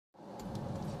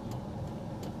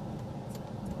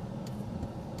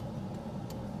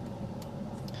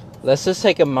Let's just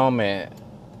take a moment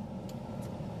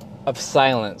of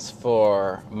silence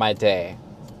for my day.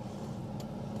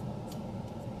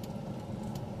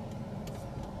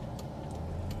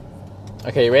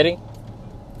 Okay, you ready?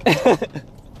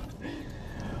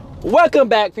 Welcome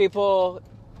back, people.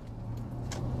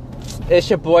 It's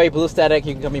your boy, Blue Static.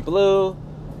 You can call me Blue.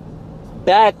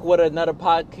 Back with another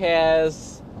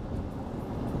podcast.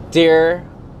 Dear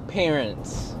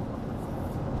parents.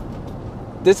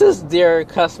 This is dear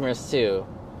customers, too.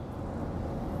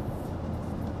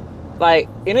 Like,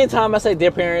 anytime I say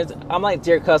dear parents, I'm like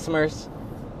dear customers.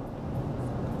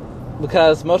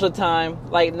 Because most of the time,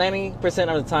 like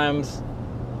 90% of the times,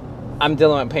 I'm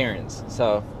dealing with parents.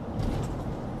 So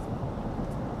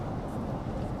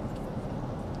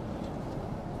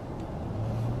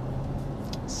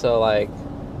like,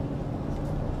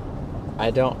 I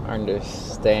don't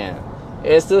understand.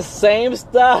 It's the same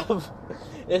stuff.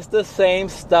 It's the same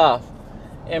stuff.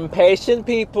 Impatient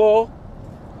people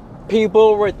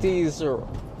with these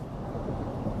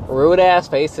rude ass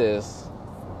faces.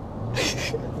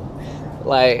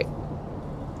 Like,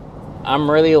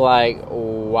 I'm really like,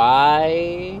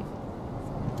 why?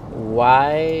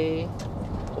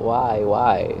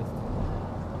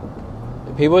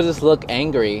 People just look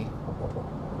angry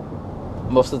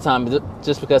most of the time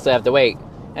just because they have to wait.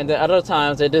 And then other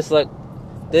times they just look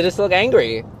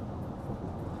angry.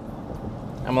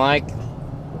 I'm like,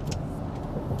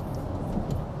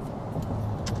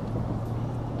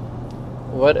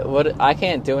 what I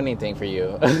can't do anything for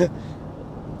you.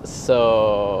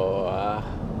 So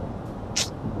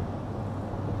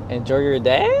enjoy your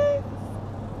day.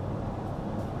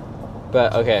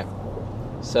 But okay,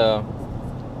 so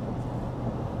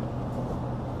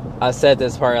I said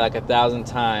this part like 1,000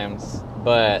 times,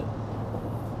 but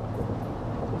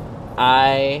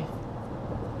I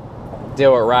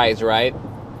deal with rides, right?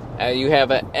 You have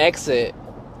an exit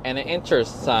and an enter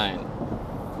sign.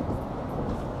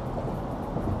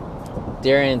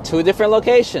 They're in two different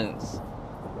locations.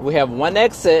 We have one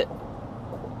exit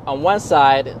on one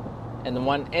side and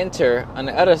one enter on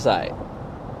the other side.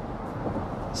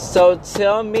 So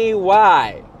tell me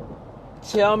why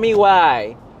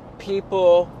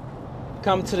people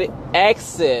come to the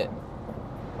exit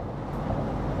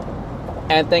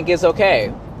and think it's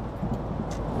okay.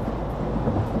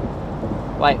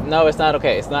 Like, no, it's not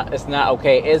okay. It's not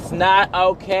okay. It's not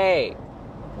okay.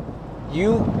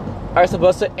 You are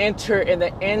supposed to enter in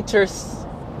the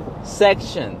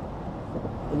intersection.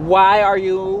 Why are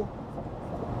you...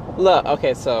 Look,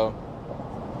 okay, so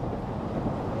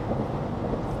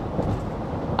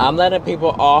I'm letting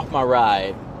people off my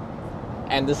ride.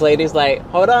 And this lady's like,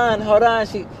 hold on.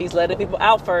 He's letting people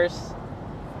out first.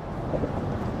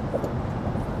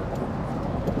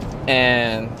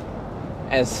 And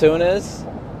as soon as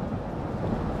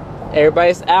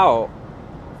everybody's out,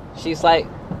 she's like,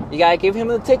 you gotta give him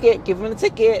the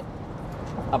ticket.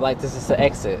 I'm like, this is the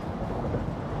exit.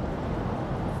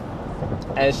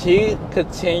 And she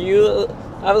continued.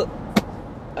 I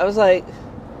was like,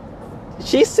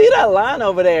 she see that line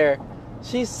over there.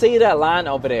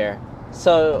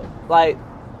 So, like,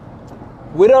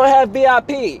 we don't have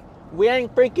VIP. We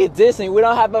ain't freaking Disney. We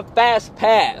don't have a fast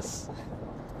pass.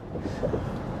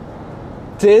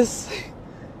 This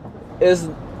is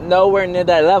nowhere near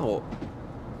that level.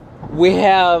 We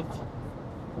have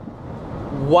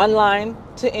one line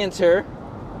to enter.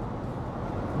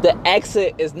 The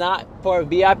exit is not for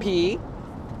VIP.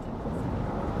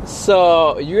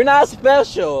 So you're not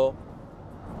special.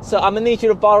 So I'm gonna need you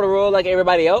to follow the rule like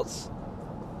everybody else,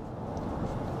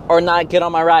 or not get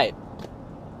on my ride.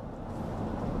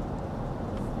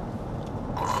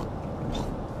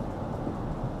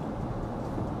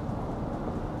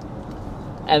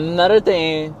 And another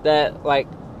thing that like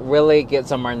really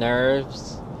gets on my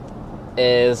nerves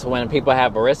is when people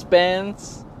have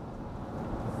wristbands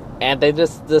and they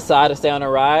just decide to stay on a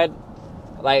ride.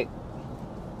 Like,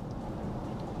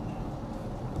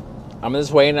 I'm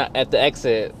just waiting at the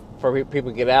exit for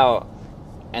people to get out,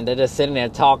 and they're just sitting there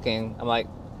talking. I'm like,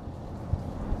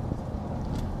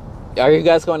 are you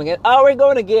guys going again? Oh, we're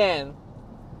going again.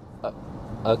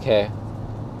 Okay.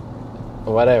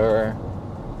 Whatever.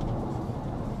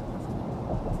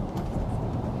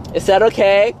 Is that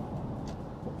okay?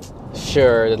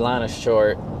 Sure, the line is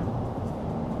short.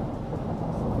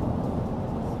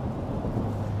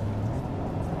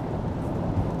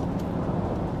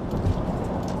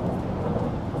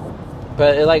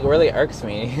 But it like really irks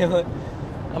me.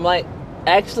 I'm like,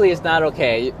 actually it's not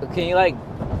okay. Can you like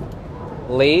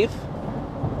leave?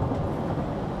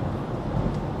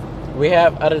 We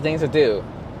have other things to do.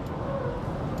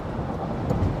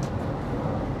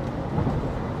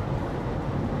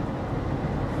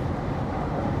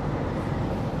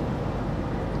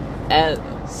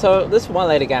 So this one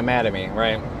lady got mad at me,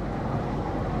 right?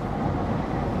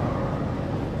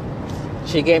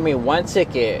 She gave me one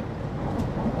ticket.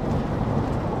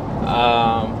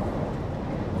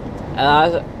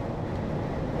 And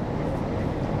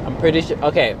I'm pretty sure.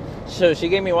 Okay, so she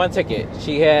gave me one ticket.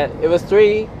 It was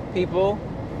 3 people.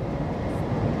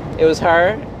 It was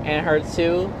her and her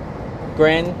 2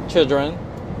 grandchildren.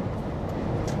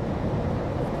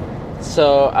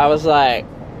 So I was like,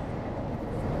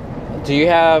 do you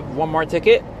have one more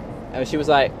ticket? And she was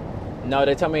like, no,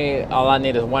 they told me all I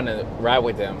need is one to ride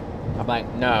with them. I'm like,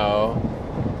 no.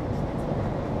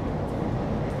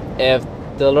 If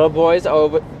the little boy's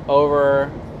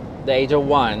over the age of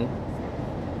 1,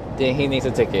 then he needs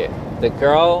a ticket. The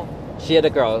girl, she had the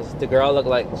girls. The girl looked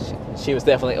like she was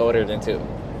definitely older than 2.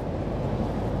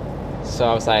 So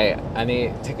I was like, I need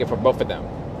a ticket for both of them.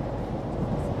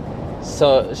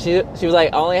 So she was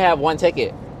like, I only have one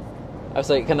ticket. I was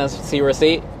like, can I see your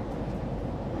receipt?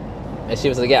 And she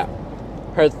was like, yeah.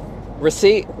 Her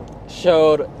receipt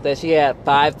showed that she had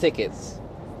 5 tickets.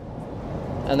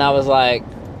 And I was like,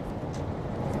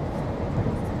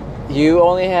 you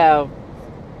only have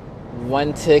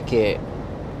one ticket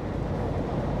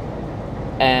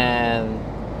and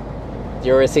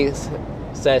your receipt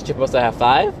says you're supposed to have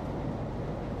 5?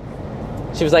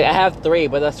 She was like, I have 3,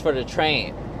 but that's for the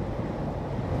train.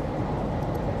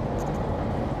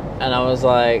 And I was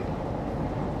like,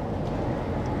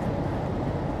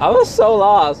 I was so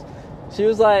lost. She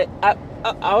was like, I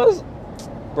was,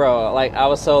 bro, like, I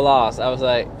was so lost. I was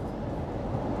like,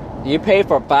 you paid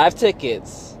for 5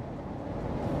 tickets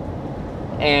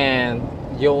and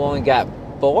you only got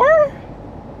 4?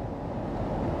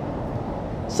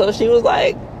 So she was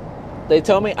like, they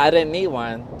told me I didn't need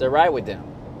one to ride with them.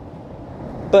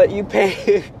 But you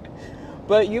paid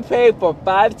for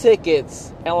 5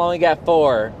 tickets and only got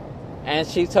 4. And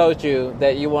she told you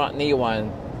that you won't need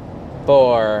one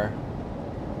for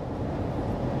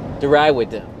to ride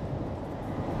with them.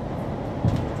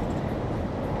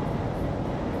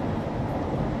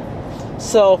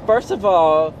 So first of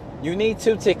all, you need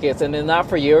 2 tickets, and they're not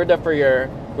for you, they're for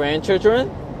your grandchildren.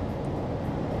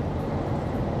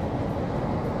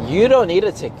 You don't need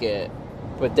a ticket,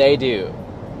 but they do.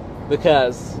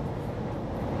 Because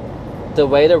the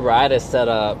way the ride is set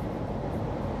up,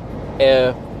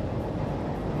 if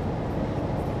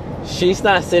she's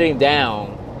not sitting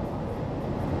down,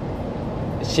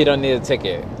 she don't need a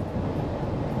ticket.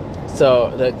 So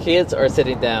the kids are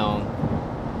sitting down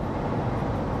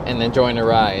and enjoying the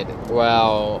ride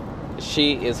while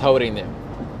she is holding them.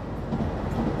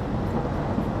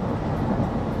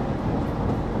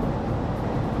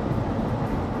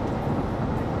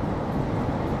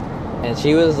 And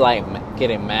she was like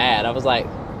getting mad. I was like,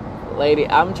 lady,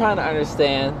 I'm trying to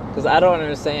understand, because I don't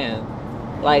understand.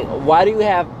 Like, why do you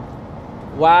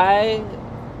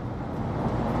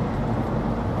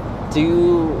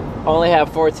only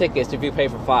have 4 tickets if you pay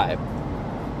for 5?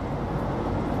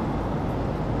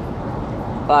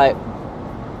 Like,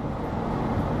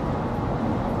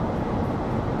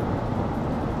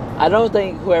 I don't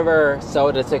think whoever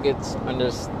sold the tickets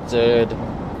understood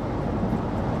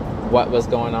what was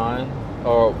going on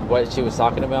or what she was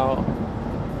talking about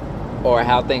or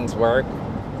how things work.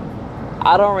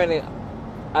 I don't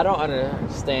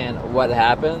understand what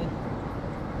happened.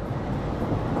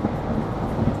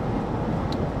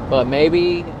 But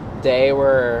maybe they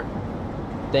were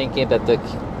thinking that the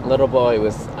little boy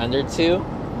was under 2,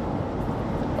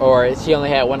 or she only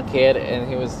had 1 kid and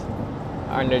he was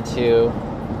under 2.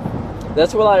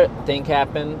 That's what I think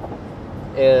happened,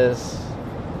 is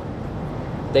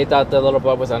they thought the little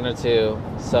boy was under 2,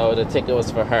 so the ticket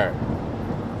was for her.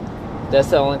 That's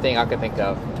the only thing I could think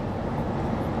of.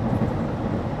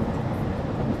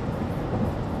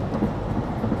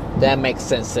 That makes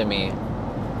sense to me.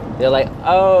 They're like,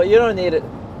 oh, you don't need it.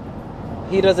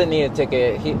 He doesn't need a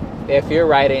ticket. If you're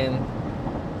riding,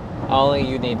 only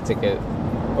you need a ticket.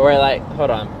 Or like, hold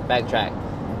on, backtrack.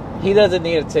 He doesn't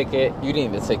need a ticket. You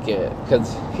need a ticket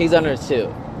because he's under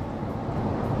 2.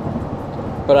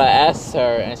 But I asked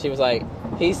her, and she was like,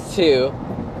 he's 2.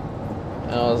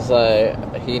 And I was like,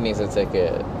 he needs a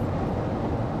ticket.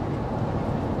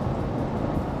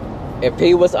 If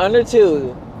he was under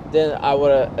 2, then I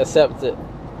would have accepted.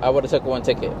 I would have took 1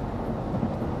 ticket.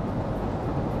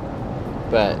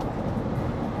 But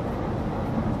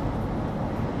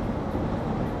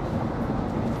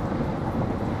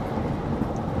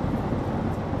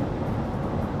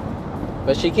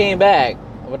she came back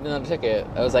with another ticket.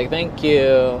 I was like, thank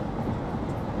you.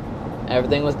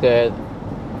 Everything was good.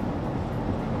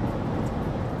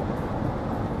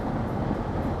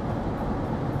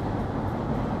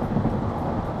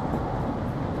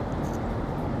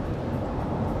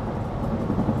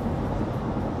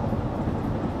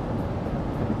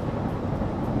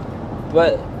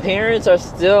 But parents are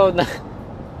still not,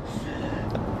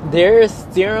 they're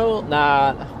still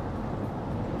not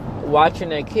watching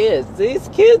their kids. These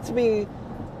kids be,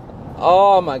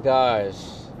 oh my gosh,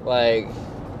 like,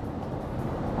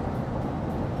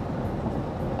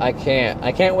 I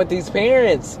can't with these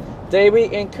parents. They be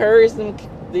encouraging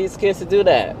these kids to do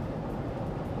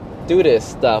this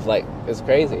stuff. Like, it's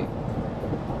crazy.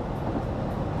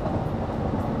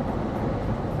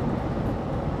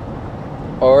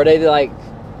 Or they like,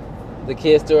 the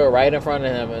kids do it right in front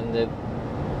of him, and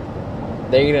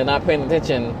they're either not paying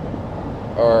attention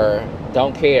or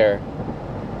don't care.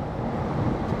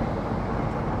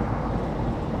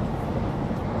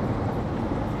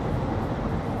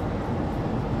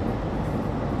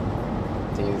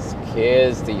 These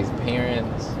kids, these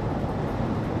parents.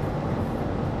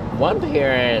 One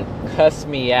parent cussed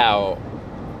me out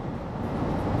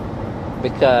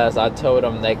because I told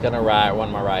them they couldn't ride one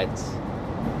of my rides.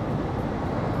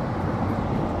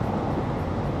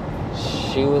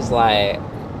 She was like,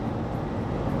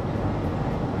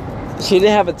 she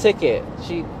didn't have a ticket.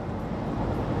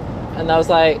 And I was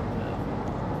like,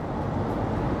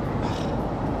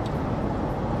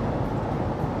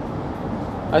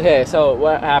 okay, so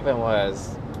what happened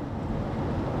was,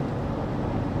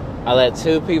 I let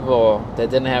two people that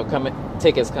didn't have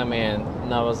tickets come in,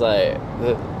 and I was like,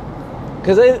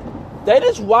 because they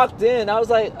just walked in. I was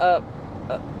like,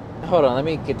 hold on, let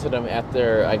me get to them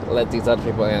after I let these other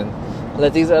people in.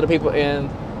 Let these other people in,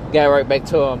 got right back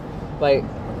to them. Like,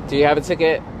 do you have a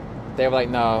ticket? They were like,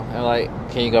 no. And I'm like,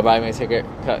 can you go buy me a ticket?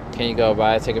 Can you go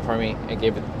buy a ticket for me and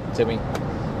give it to me?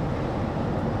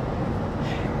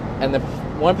 And the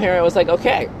one parent was like,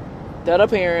 okay. The other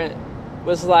parent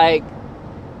was like,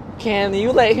 can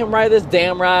you let him ride this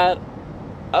damn ride?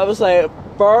 I was like,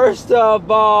 first of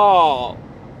all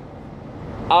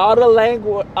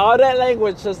that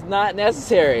language is not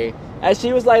necessary. And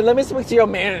she was like, let me speak to your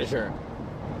manager.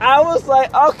 I was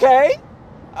like, okay.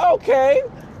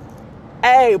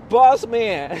 Hey, boss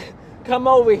man, come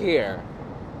over here.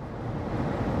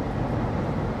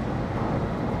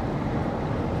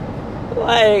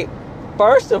 Like,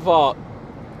 first of all,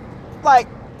 like,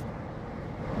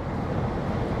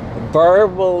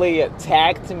 verbally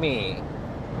attacked me.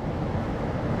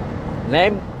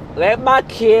 Let my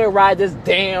kid ride this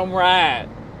damn ride.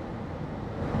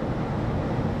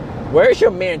 Where's your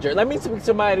manager? Let me speak to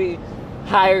somebody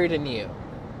higher than you.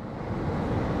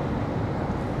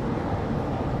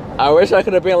 I wish I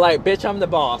could have been like, bitch, I'm the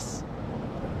boss.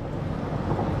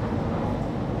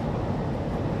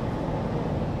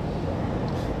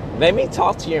 Let me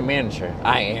talk to your manager.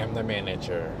 I am the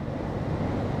manager.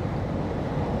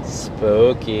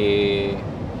 Spooky.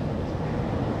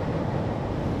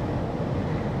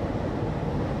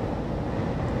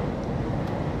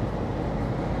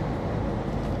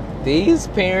 These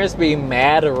parents be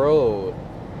mad rude.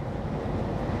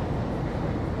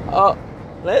 Oh,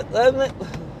 let me,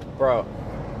 bro.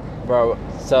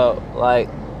 So, like,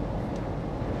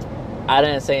 I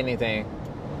didn't say anything,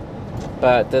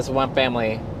 but this one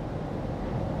family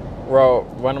rode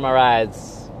one of my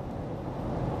rides,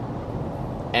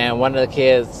 and one of the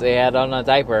kids, they had on a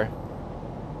diaper,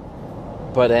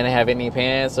 but they didn't have any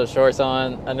pants or shorts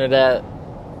on under that,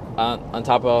 on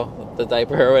top of the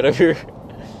diaper or whatever.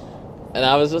 And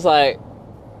I was just like,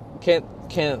 can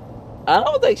I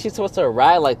don't think she's supposed to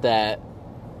ride like that.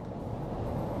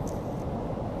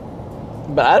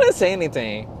 But I didn't say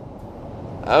anything.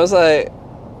 I was like,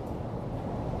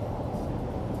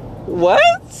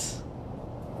 what?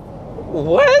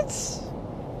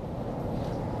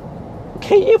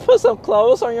 Can you put some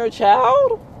clothes on your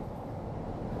child?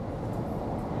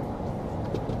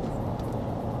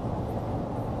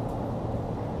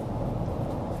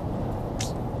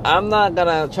 I'm not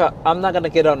gonna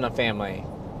get on the family,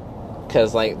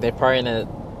 cause like they're probably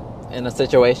in a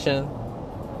situation.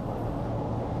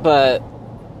 But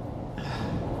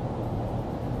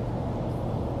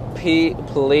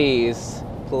please,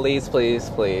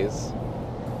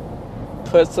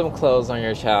 put some clothes on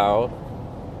your child.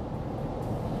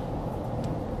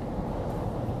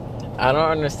 I don't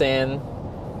understand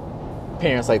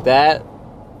parents like that,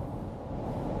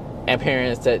 and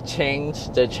parents that change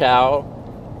their child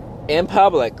in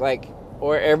public, like,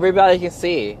 or everybody can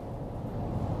see.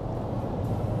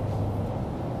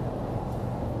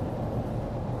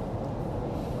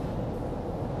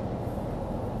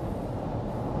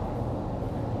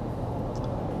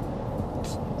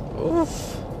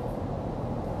 Oof.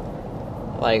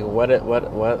 Like, what?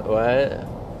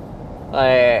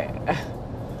 Like,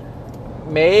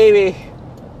 maybe.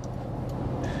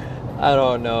 I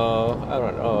don't know.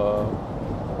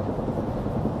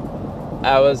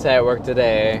 I was at work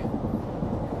today,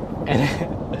 and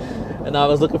and I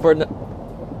was looking for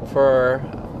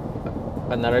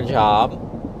another job,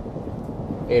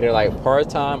 either like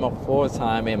part-time or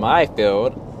full-time in my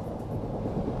field,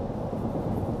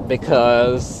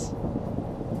 because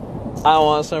I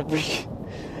want some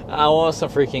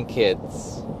freaking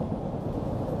kids.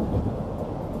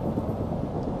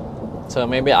 So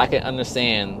maybe I can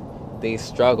understand these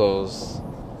struggles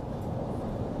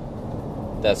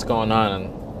that's going on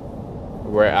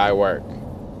where I work.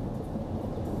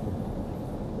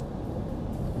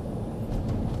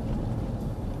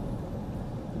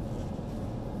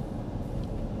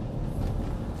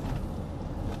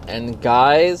 And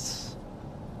guys,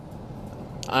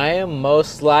 I am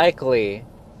most likely,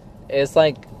 it's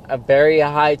like a very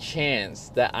high chance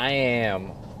that I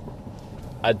am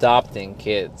adopting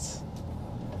kids.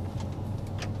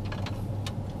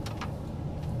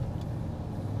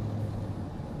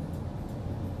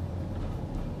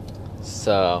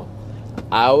 So,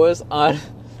 I was on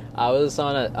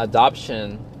an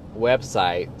adoption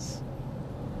website,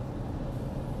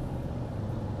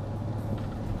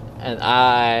 and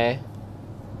I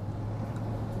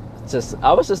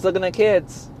was just looking at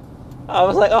kids. I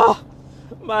was like, oh,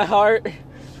 my heart,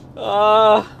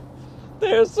 oh,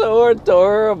 they're so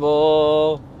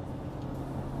adorable.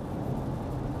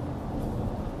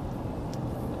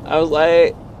 I was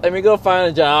like, let me go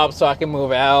find a job so I can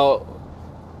move out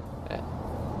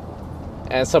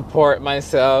and support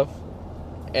myself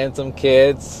and some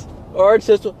kids. Or I'm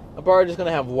probably just gonna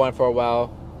have one for a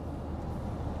while.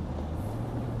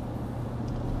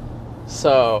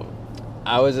 So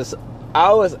I was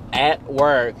at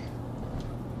work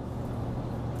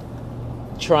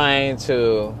trying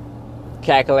to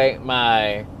calculate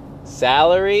my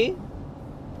salary.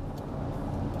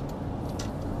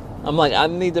 I'm like, I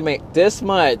need to make this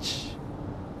much.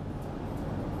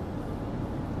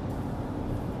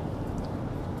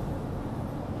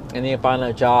 And you find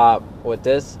a job with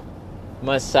this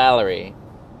much salary,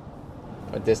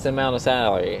 with this amount of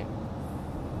salary,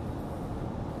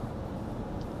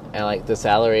 and like the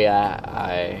salary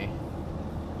I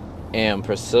am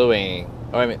pursuing,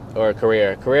 or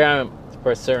career I'm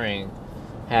pursuing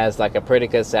has like a pretty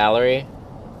good salary,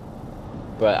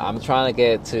 but I'm trying to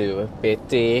get to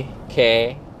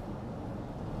 $50,000.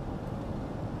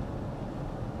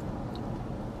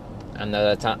 I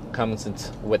know that comes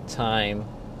with time.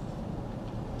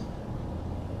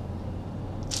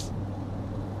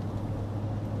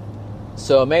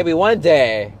 So maybe one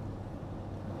day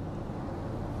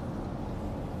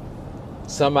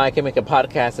somebody can make a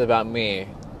podcast about me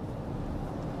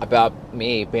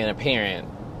being a parent.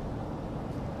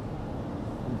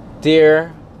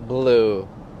 Dear Blue,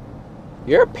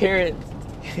 your parenting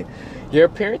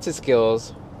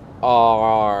skills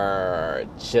are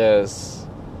just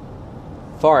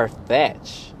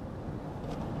far-fetched.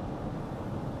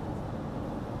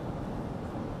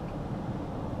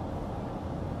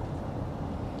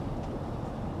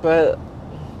 But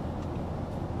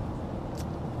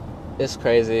it's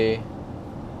crazy.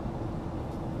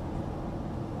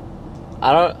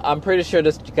 I'm pretty sure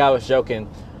this guy was joking,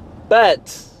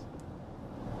 but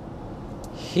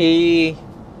he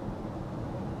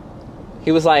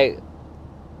was like,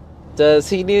 does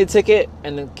he need a ticket?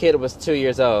 And the kid was 2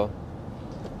 years old.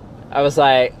 I was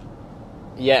like,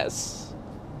 yes.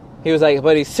 He was like,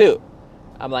 but he's 2.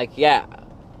 I'm like, yeah,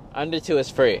 under 2 is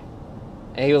free.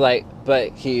 And he was like,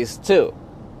 but he's 2.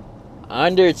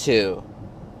 Under 2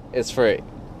 is free.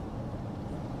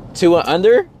 2 and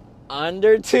under?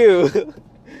 Under 2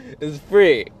 is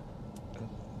free.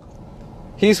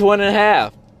 He's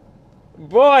 1.5.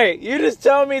 Boy, you just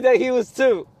told me that he was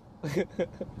 2.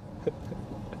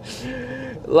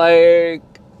 Like,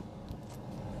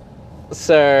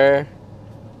 sir,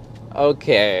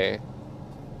 okay.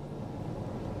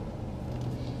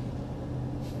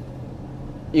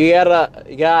 You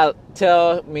gotta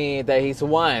tell me that he's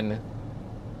 1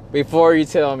 before you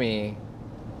tell me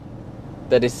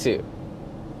that he's 2.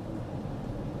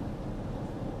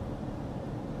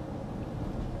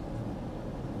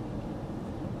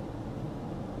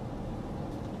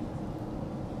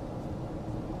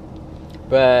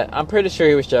 But I'm pretty sure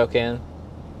he was joking.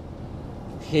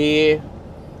 He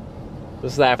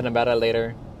was laughing about it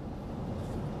later.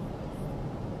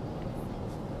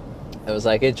 It was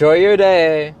like, enjoy your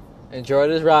day. Enjoy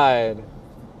this ride.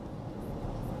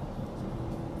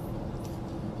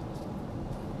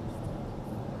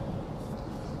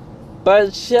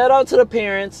 But shout out to the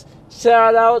parents.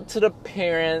 Shout out to the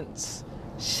parents.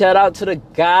 Shout out to the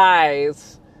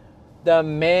guys. The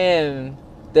men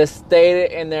that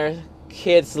stayed in their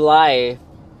kid's life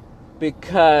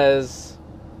because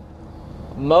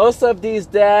most of these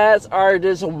dads are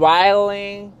just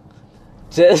whiling,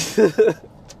 just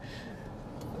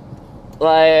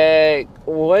like,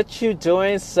 what you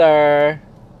doing, sir?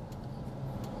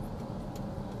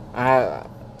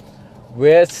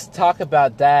 We'll talk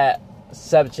about that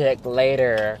subject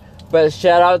later. But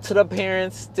shout out to the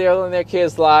parents still in their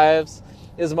kids' lives.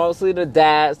 It's mostly the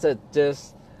dads that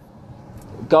just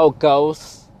go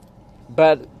ghost.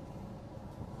 But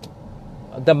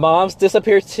the moms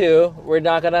disappear too. We're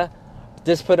not gonna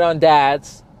just put it on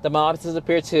dads. The moms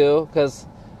disappear too because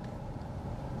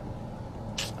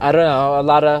I don't know, a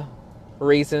lot of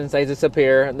reasons they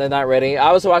disappear. They're not ready.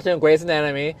 I was watching Grey's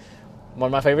Anatomy, one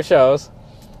of my favorite shows,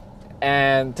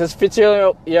 and this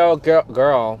 15-year-old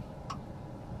girl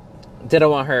didn't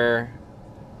want her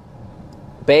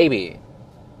baby.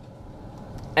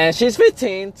 And she's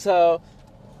 15, so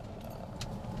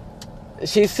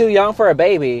she's too young for a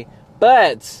baby.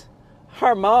 But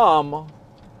her mom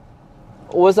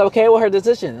was okay with her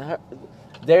decision.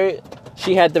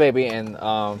 She had the baby, and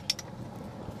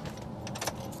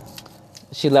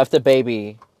she left the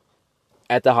baby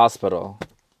at the hospital.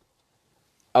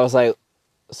 I was like,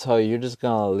 so you're just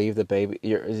gonna leave the baby?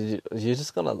 You're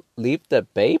just gonna leave the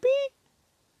baby?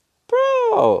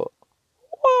 Bro,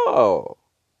 whoa.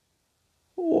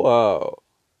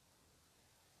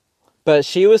 But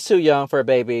she was too young for a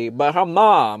baby. But her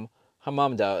mom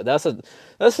though, that's a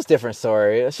different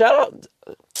story. Shout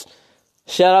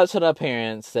out to the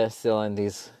parents that's still in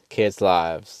these kids'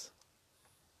 lives.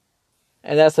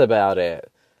 And that's about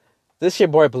it. This is your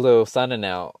boy Blue, signing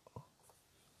out.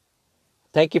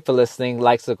 Thank you for listening.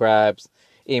 Like, subscribe,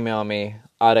 email me,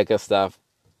 all that good stuff.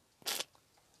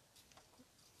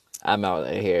 I'm out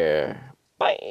of here. Bye.